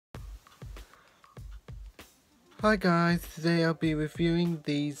Hi guys, today I'll be reviewing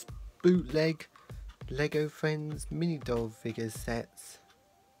these bootleg Lego Friends Minidoll figure sets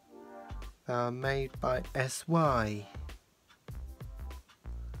that are made by SY.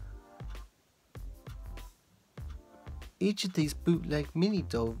 Each of these bootleg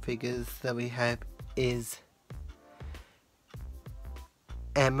Minidoll figures that we have is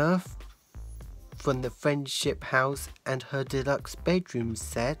Emma from the Friendship House and her Deluxe bedroom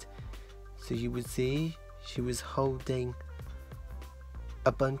set. So you would see she was holding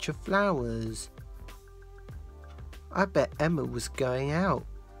a bunch of flowers. I bet Emma was going out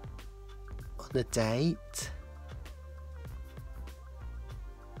on a date.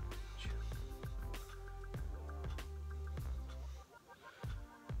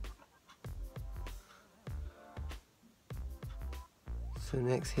 So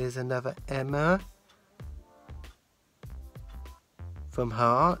next here's another Emma from her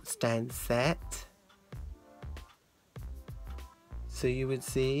art stand set. So you would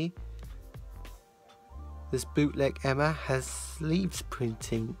see this bootleg Emma has sleeves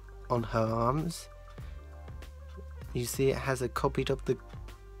printing on her arms. You see it has a copy of the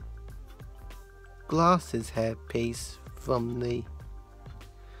glasses hairpiece from the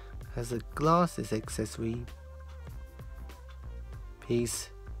has a glasses accessory piece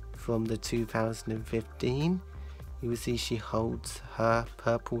from the 2015. You will see she holds her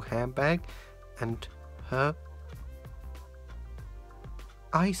purple handbag and her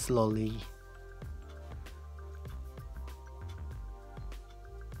ice lolly.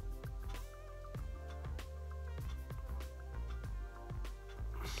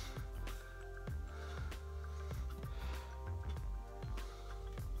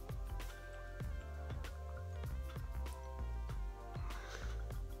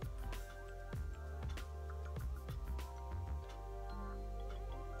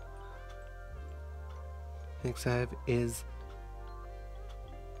 Next I have is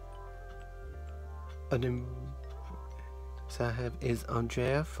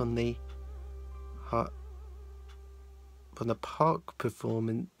Andrea from the park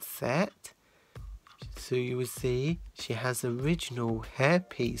performance set. So you will see she has original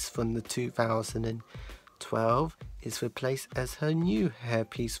hairpiece from the 2012 is replaced as her new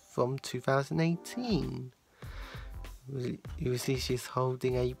hairpiece from 2018. You will see she's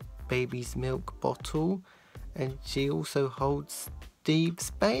holding a baby's milk bottle, and she also holds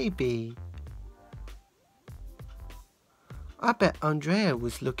Steve's baby. I bet Andrea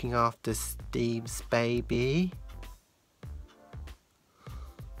was looking after Steve's baby.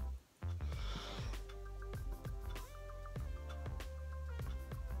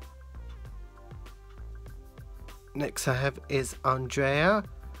 Next I have is Andrea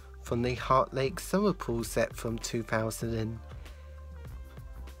from the Heartlake Summer Pool set from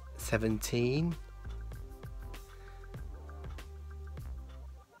 2017.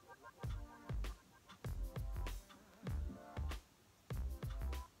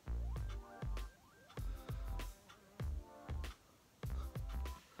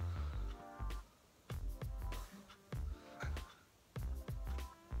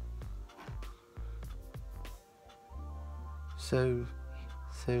 So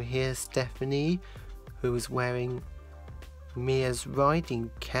here's Stephanie, who is wearing Mia's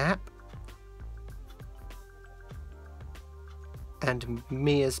riding cap and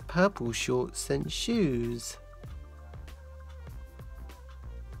Mia's purple shorts and shoes.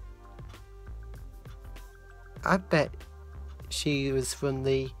 I bet she was from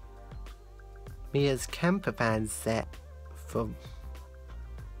the Mia's camper van set from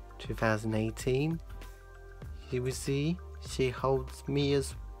 2018. You will see she holds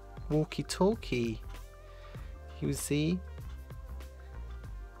Mia's walkie-talkie. You will see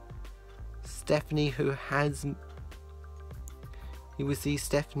Stephanie who has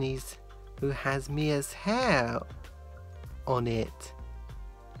Mia's hair on it.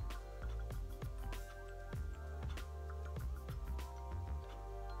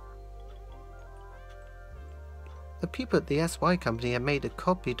 The people at the SY company have made a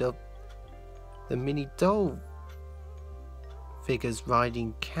copy of the Minidoll figures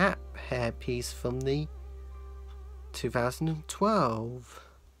riding cap hairpiece from the 2012.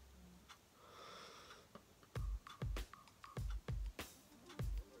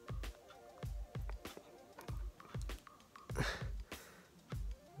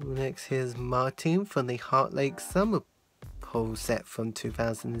 Next here's Martina from the Heartlake Summer Pool set from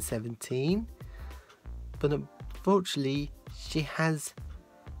 2017. But unfortunately she has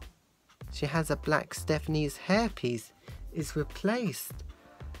a black Stephanie's hairpiece is replaced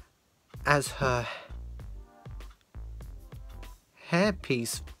as her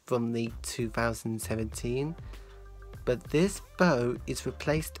hairpiece from the 2017. but this bow is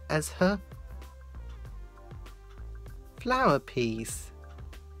replaced as her flower piece.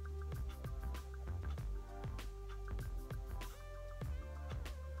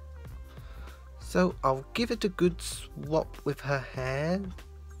 So I'll give it a good swap with her hair.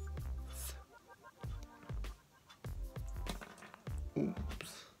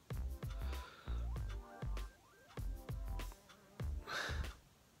 Oops.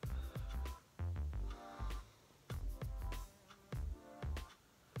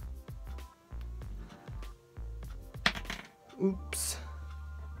 Oops.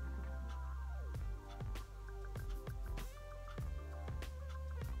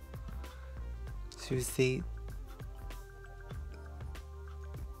 So you see,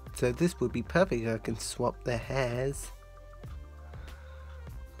 so this would be perfect. I can swap their hairs.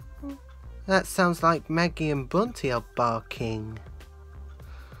 That sounds like Maggie and Bunty are barking.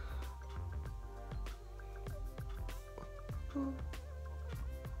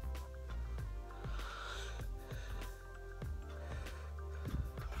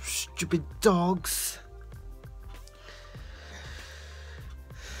 Stupid dogs.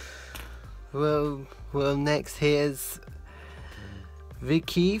 Well, next here's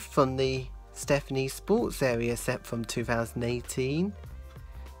Vicky from the Stephanie Sports Area set from 2018.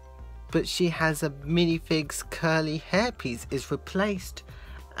 But she has a minifig's curly hairpiece is replaced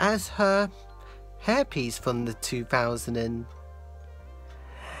as her hairpiece from the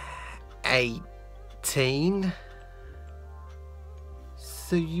 2018.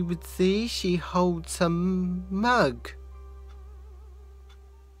 So you would see she holds a mug.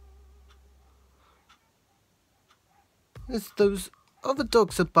 As those other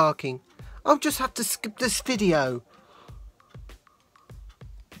dogs are barking. I'll just have to skip this video.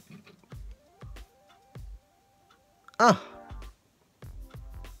 Oh,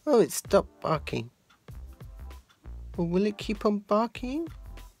 it stopped barking. Well, will it keep on barking?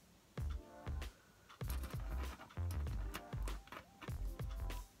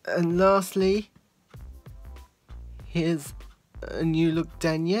 And lastly, here's a new look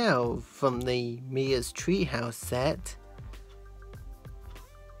Danielle from the Mia's Treehouse set.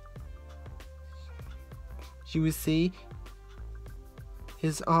 You will see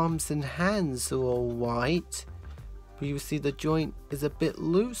his arms and hands are all white, but you will see the joint is a bit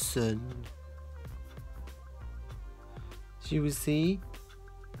loosened. So you will see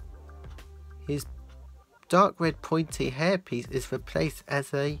his dark red pointy hairpiece is replaced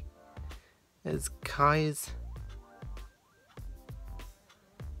as Kai's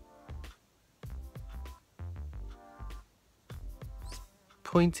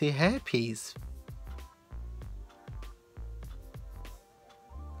pointy hairpiece.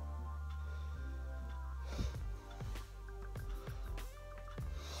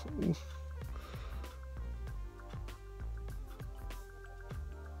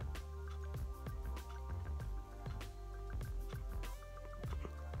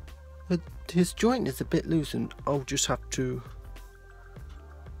 His joint is a bit loose and I'll just have to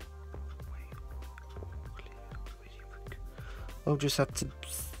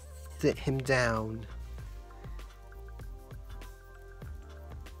sit him down.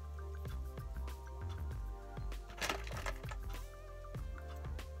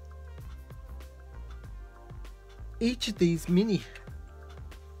 Each of these mini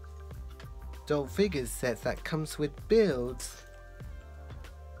doll figures sets that comes with builds.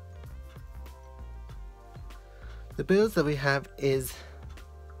 The builds that we have is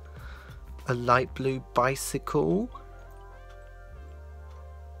a light blue bicycle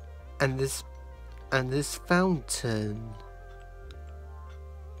and this fountain.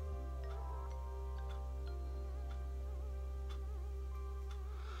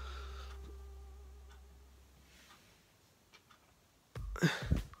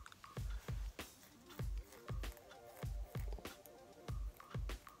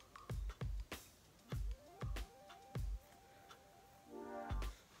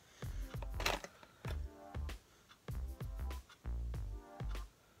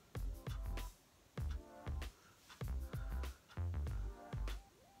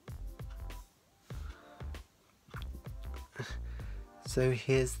 So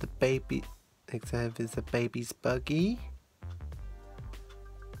here's the baby, example is a baby's buggy.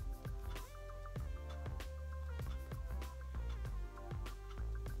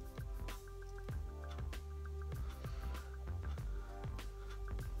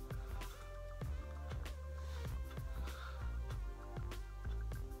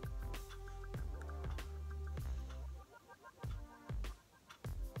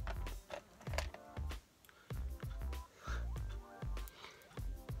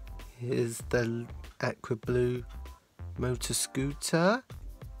 Here's the aqua blue motor scooter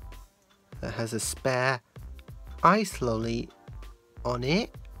that has a spare ice lolly on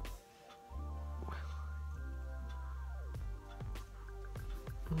it.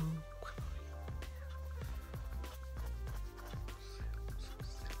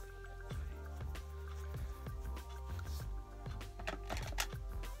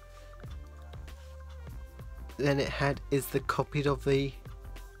 Then it is the copy of the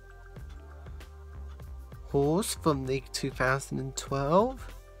horse from the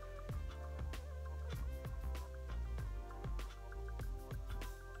 2012.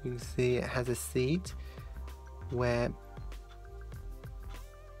 You can see it has a seat where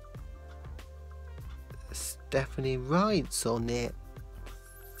Stephanie rides on it,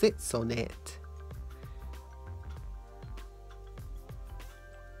 sits on it.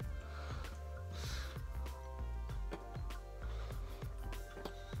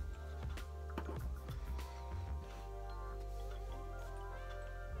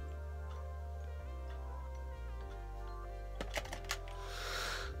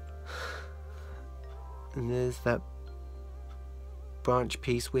 And there's that branch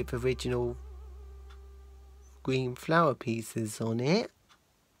piece with original green flower pieces on it.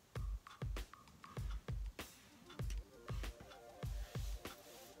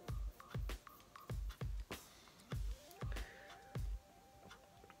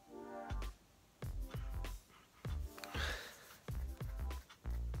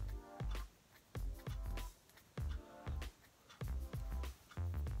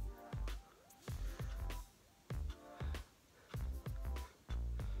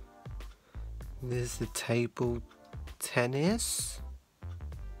 There's the table tennis.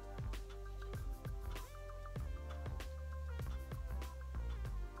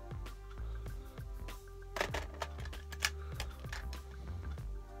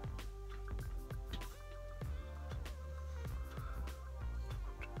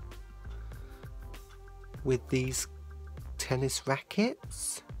 With these tennis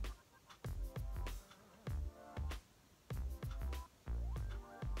rackets.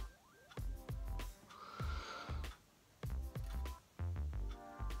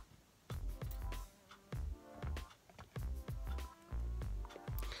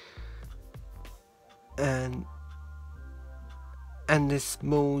 And this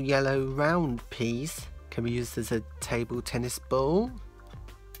small yellow round piece can be used as a table tennis ball.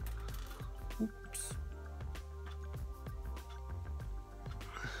 Oops.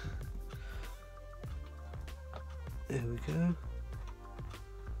 There we go.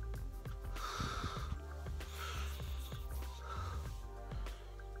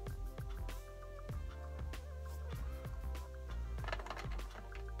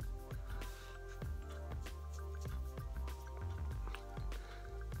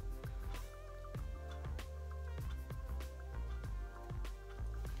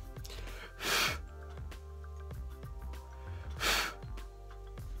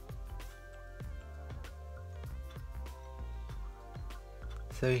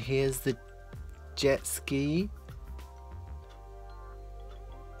 So here's the jet ski.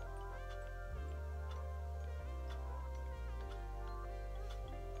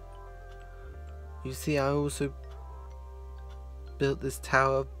 You see, I also built this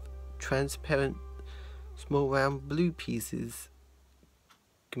tower of transparent small round blue pieces.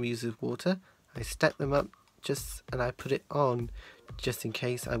 Can be used with water. I stack them up and I put it on just in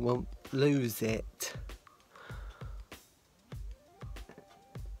case I won't lose it.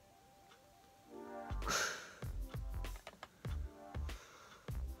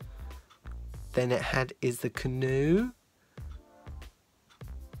 Then it is the canoe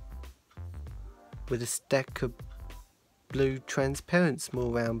with a stack of blue transparent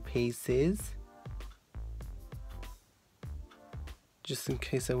small round pieces, just in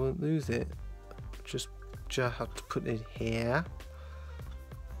case I won't lose it. Just have to put it here.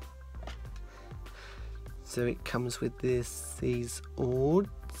 So it comes with these oars.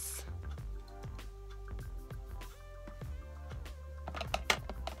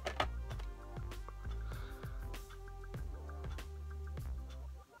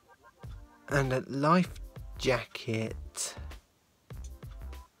 And a life jacket.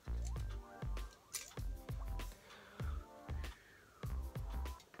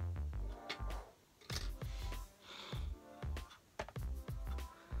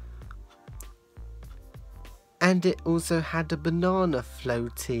 And it also had a banana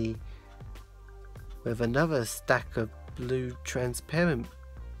floaty with another stack of blue transparent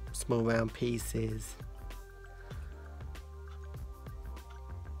small round pieces.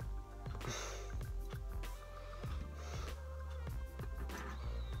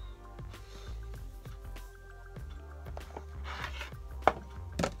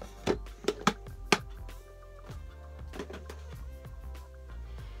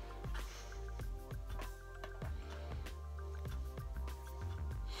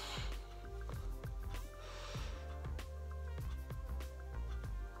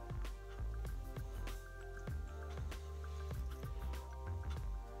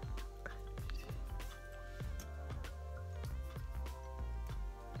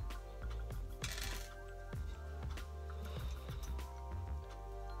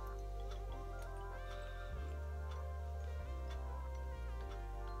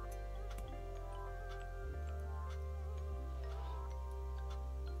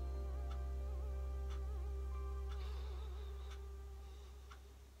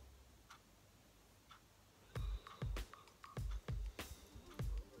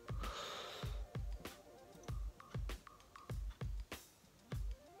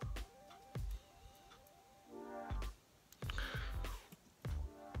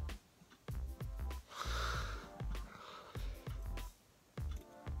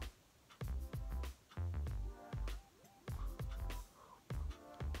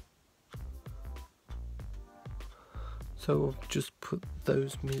 So I'll just put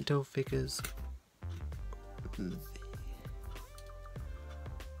those Minidoll figures onto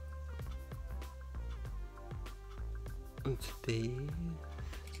these.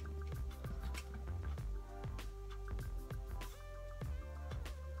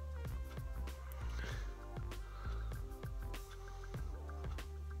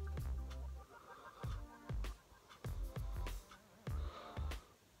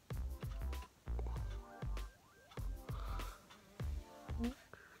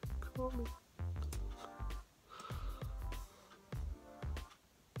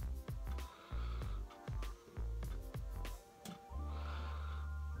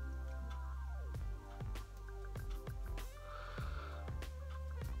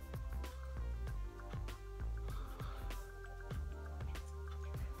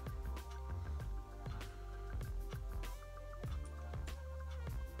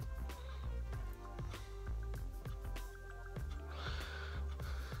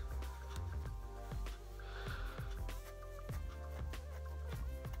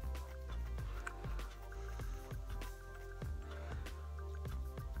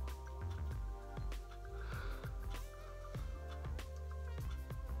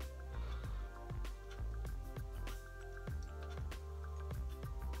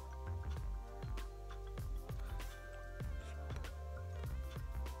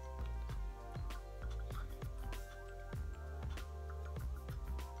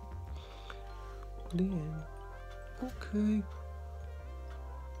 Brilliant. Okay.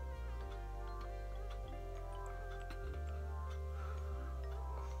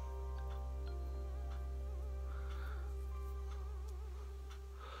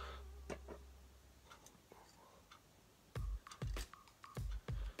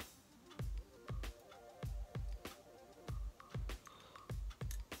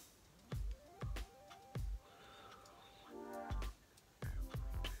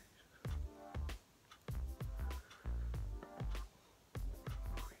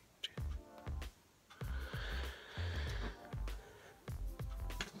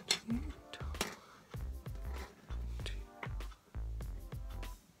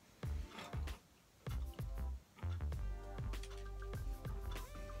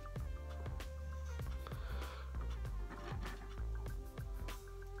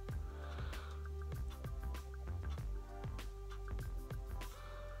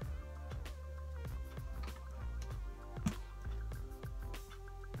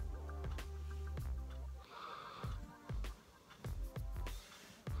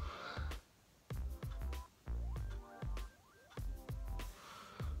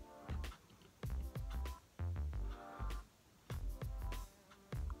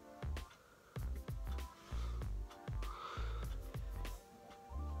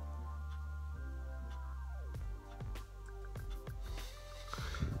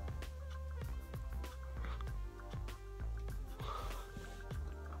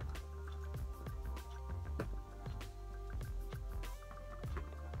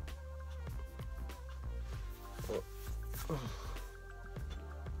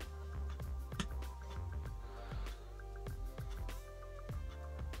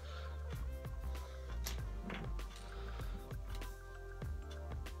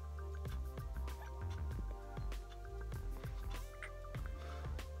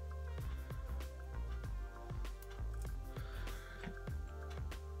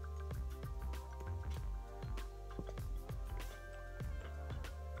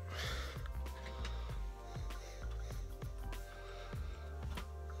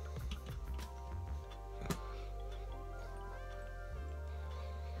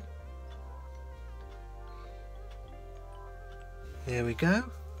 There we go.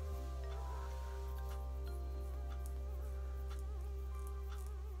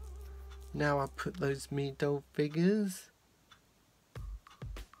 Now I'll put those Minidoll figures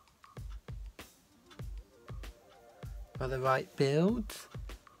by the right build.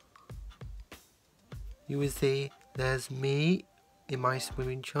 You will see there's me in my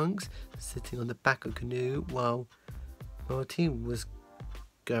swimming trunks sitting on the back of a canoe while Martina was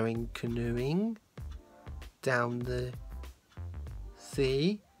going canoeing down the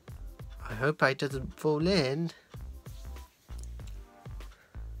sea. I hope I doesn't fall in.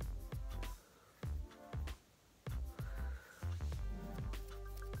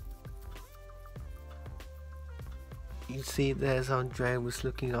 You see there's Andrea was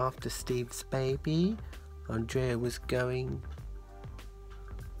looking after Steve's baby. Andrea was going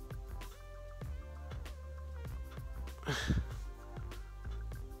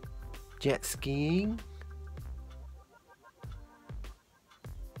jet skiing.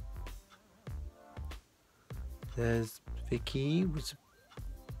 There's Vicky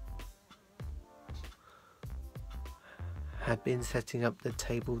had been setting up the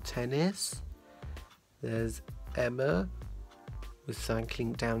table tennis. There's Emma was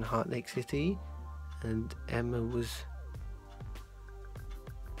cycling down Heartlake City, and Emma was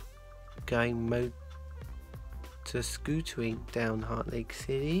going scootering down Heartlake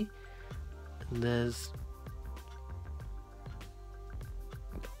City. And there's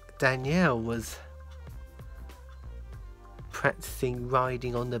Danielle was practicing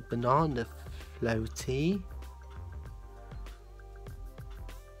riding on the banana floaty.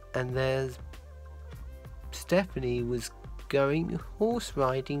 And there's Stephanie was going horse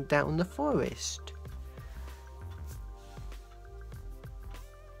riding down the forest.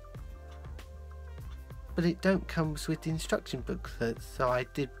 But it don't come with instruction booklets, so I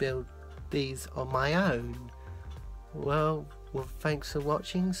did build these on my own. Well, thanks for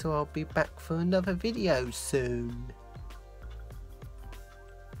watching, so I'll be back for another video soon.